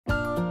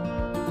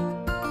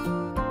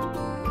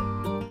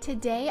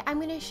Today I'm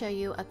going to show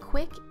you a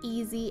quick,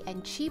 easy,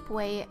 and cheap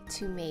way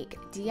to make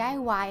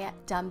DIY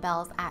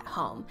dumbbells at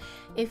home.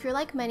 If you're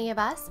like many of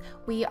us,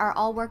 we are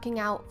all working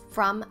out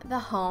from the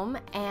home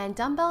and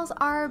dumbbells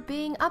are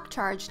being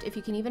upcharged if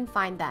you can even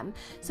find them.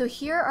 So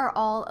here are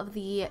all of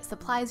the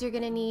supplies you're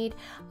going to need.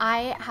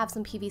 I have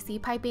some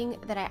PVC piping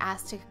that I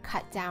asked to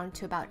cut down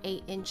to about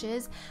 8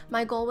 inches.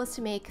 My goal was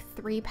to make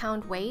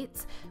 3-pound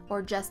weights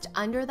or just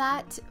under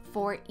that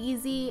for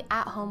easy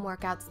at-home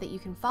workouts that you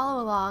can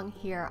follow along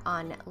here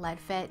on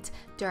Ledford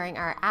during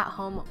our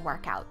at-home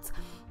workouts.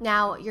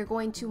 Now you're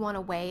going to want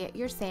to weigh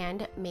your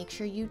sand, make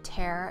sure you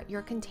tare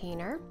your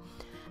container,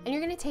 and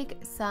you're going to take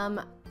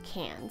some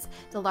cans.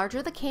 The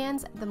larger the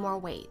cans, the more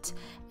weight.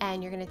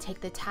 And you're going to take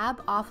the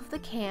tab off of the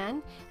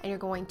can and you're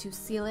going to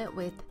seal it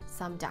with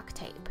some duct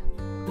tape.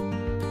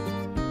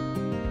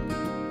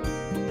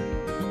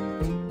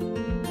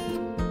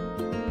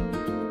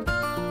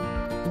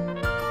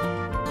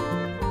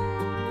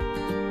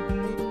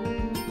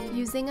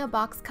 Using a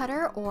box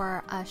cutter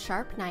or a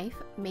sharp knife,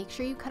 make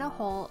sure you cut a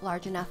hole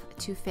large enough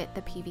to fit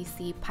the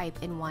PVC pipe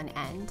in one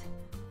end.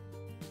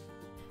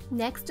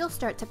 Next, you'll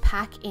start to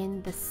pack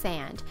in the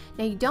sand.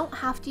 Now you don't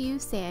have to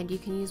use sand, you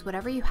can use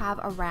whatever you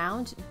have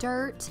around: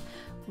 dirt,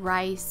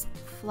 rice,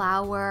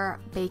 flour,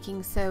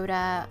 baking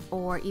soda,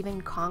 or even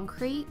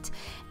concrete.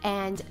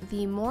 And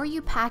the more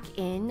you pack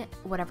in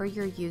whatever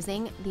you're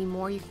using, the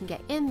more you can get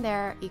in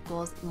there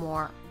equals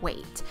more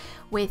weight.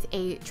 With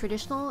a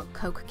traditional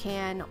Coke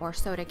can or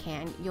soda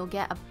can, you'll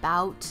get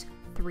about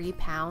 3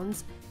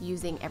 pounds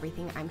using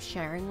everything I'm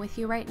sharing with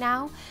you right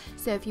now.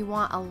 So if you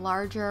want a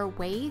larger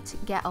weight,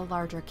 get a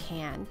larger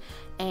can.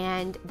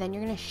 And then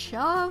you're going to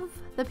shove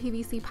the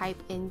PVC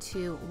pipe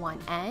into one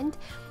end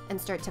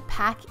and start to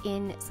pack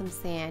in some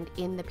sand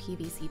in the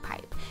PVC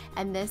pipe.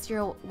 And this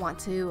you'll want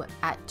to,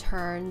 at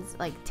turns,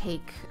 like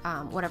take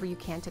whatever you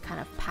can to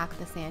kind of pack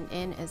the sand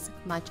in as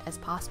much as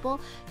possible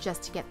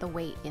just to get the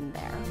weight in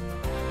there.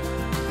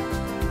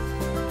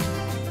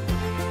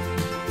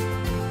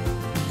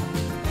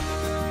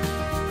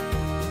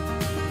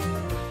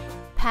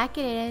 Pack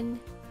it in,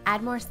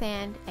 add more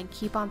sand, and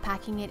keep on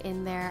packing it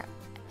in there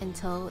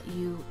until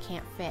you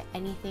can't fit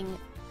anything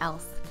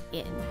else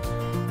in.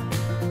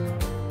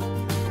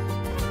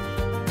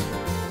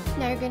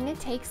 Now you're going to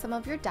take some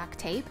of your duct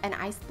tape, and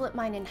I split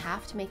mine in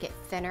half to make it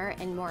thinner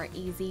and more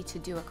easy to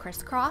do a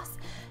crisscross.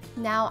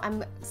 Now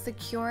I'm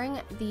securing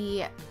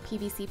the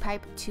PVC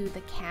pipe to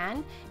the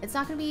can. It's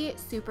not going to be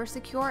super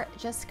secure,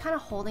 just kind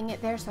of holding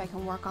it there so I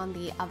can work on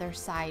the other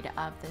side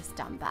of this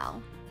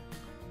dumbbell.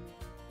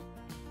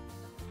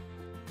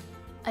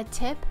 A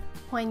tip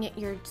when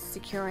you're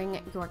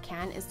securing your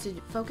can is to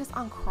focus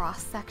on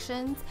cross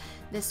sections.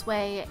 This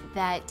way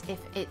that if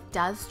it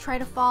does try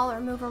to fall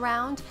or move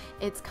around,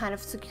 it's kind of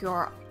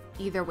secure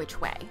either which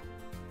way.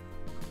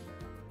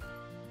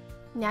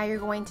 Now you're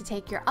going to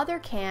take your other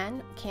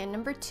can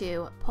number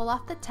 2, pull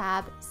off the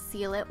tab,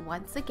 seal it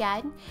once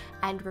again,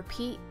 and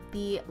repeat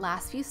the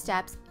last few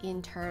steps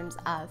in terms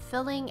of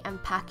filling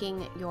and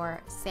packing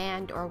your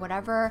sand or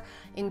whatever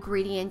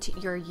ingredient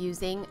you're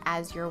using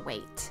as your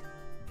weight.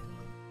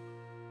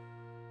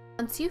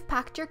 Once you've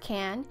packed your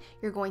can,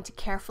 you're going to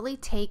carefully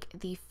take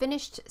the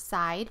finished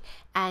side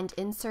and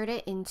insert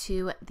it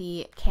into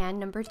the can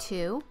number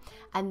 2,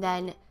 and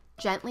then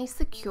gently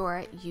secure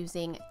it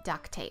using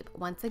duct tape.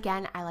 Once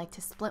again, I like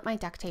to split my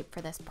duct tape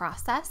for this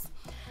process.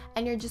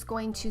 And you're just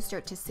going to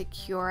start to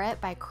secure it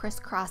by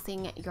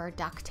crisscrossing your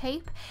duct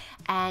tape.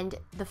 And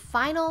the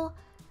final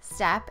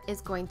step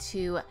is going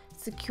to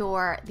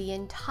secure the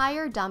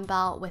entire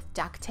dumbbell with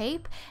duct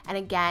tape, and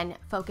again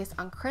focus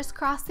on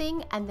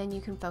crisscrossing, and then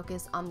you can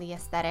focus on the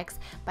aesthetics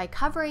by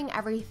covering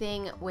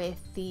everything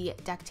with the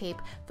duct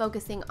tape,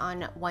 focusing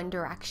on one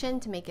direction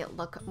to make it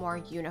look more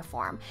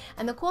uniform.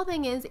 And the cool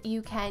thing is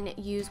you can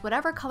use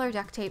whatever color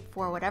duct tape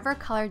for whatever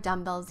color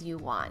dumbbells you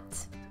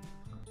want.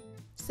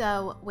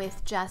 So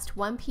with just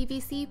one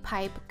PVC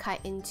pipe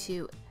cut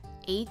into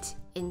 8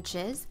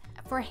 inches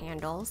for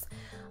handles,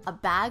 a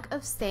bag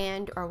of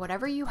sand or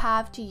whatever you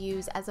have to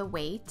use as a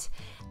weight,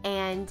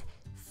 and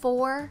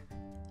 4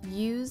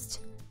 used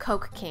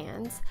Coke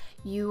cans,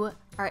 you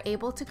are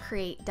able to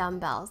create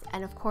dumbbells,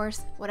 and of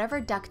course whatever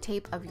duct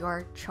tape of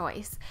your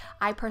choice.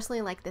 I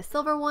personally like the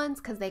silver ones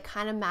because they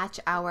kind of match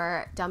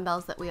our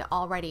dumbbells that we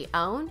already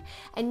own.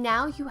 And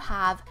now you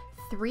have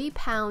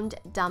 3-pound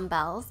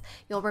dumbbells.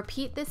 You'll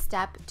repeat this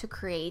step to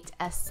create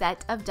a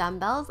set of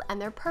dumbbells, and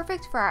they're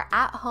perfect for our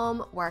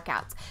at-home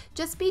workouts.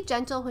 Just be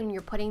gentle when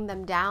you're putting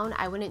them down.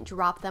 I wouldn't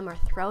drop them or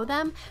throw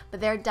them,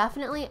 but they're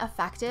definitely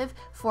effective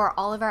for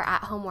all of our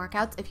at-home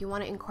workouts if you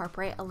want to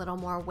incorporate a little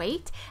more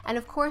weight. And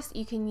of course,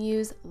 you can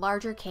use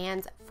larger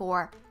cans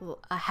for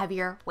a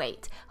heavier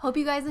weight. Hope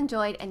you guys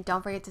enjoyed, and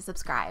don't forget to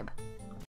subscribe.